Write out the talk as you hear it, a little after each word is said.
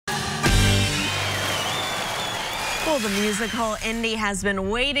Well, the musical Indy has been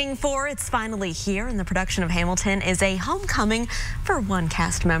waiting for. It's finally here, and the production of Hamilton is a homecoming for one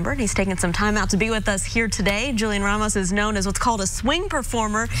cast member. And he's taken some time out to be with us here today. Julian Ramos is known as what's called a swing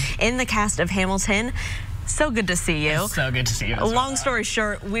performer in the cast of Hamilton. So good to see you. It's so good to see you. Long story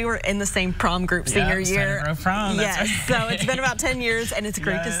short, we were in the same prom group senior year. Prom, yes, right. So it's been about 10 years, and it's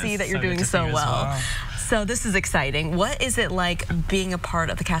great to see that you're doing so well. So this is exciting. What is it like being a part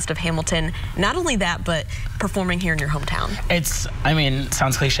of the cast of Hamilton? Not only that, but performing here in your hometown. I mean, it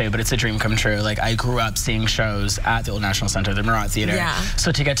sounds cliche, but it's a dream come true. Like, I grew up seeing shows at the Old National Center, the Murat Theater. Yeah.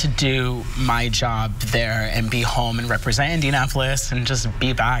 So to get to do my job there and be home and represent Indianapolis and just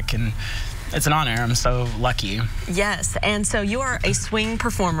be back, and it's an honor. I'm so lucky. Yes, and so you are a swing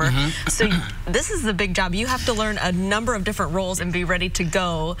performer. So this is the big job. You have to learn a number of different roles and be ready to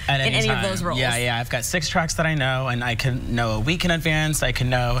go in any of those roles. Yeah. I've got 6 tracks that I know, and I can know a week in advance. I can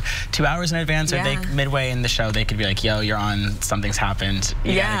know 2 hours in advance, or they, midway in the show, they could be like, yo, you're on, something's happened.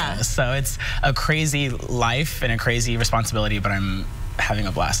 You gotta go. So it's a crazy life and a crazy responsibility, but I'm having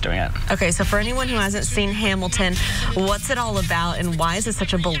a blast doing it. Okay, so for anyone who hasn't seen Hamilton, what's it all about, and why is it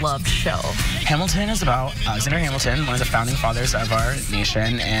such a beloved show? Hamilton is about Alexander Hamilton, one of the founding fathers of our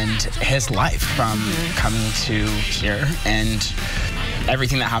nation, and his life from coming to here and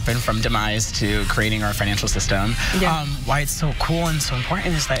everything that happened from demise to creating our financial system. Why it's so cool and so important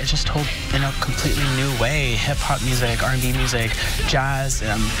is that it's just told in a completely new way. Hip-hop music, R&B music, jazz,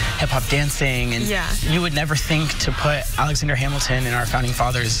 hip-hop dancing, and you would never think to put Alexander Hamilton and our founding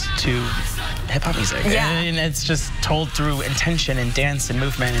fathers to hip-hop music. And it's just told through intention and dance and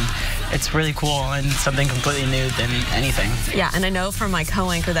movement, and it's really cool and something completely new than anything. Yeah, and I know from my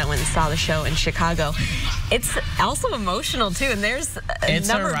co-anchor that went and saw the show in Chicago, it's also emotional too, and there's a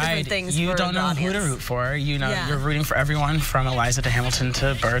number of different things. You don't know who to root for. You know, you're rooting for everyone from Eliza to Hamilton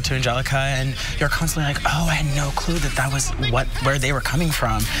to Burr to Angelica, and you're constantly like, oh, I had no clue that that was where they were coming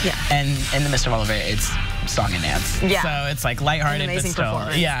from. And in the midst of all of it, it's song and dance. So it's like lighthearted, but still.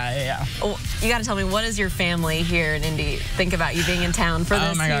 Well, you got to tell me, what does your family here in Indy think about you being in town for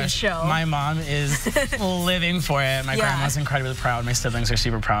this huge show? My mom is living for it. My grandma's incredibly proud. My siblings are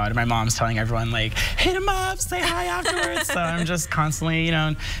super proud. My mom's telling everyone, like, hit him up, say hi afterwards. So I'm just constantly, you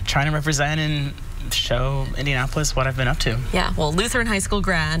know, trying to represent and show Indianapolis what I've been up to. Yeah, well, Lutheran High School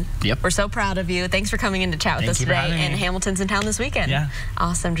grad. We're so proud of you. Thanks for coming in to chat with us today. And Hamilton's in town this weekend.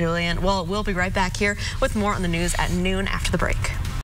 Awesome, Julian. Well, we'll be right back here with more on the news at noon after the break.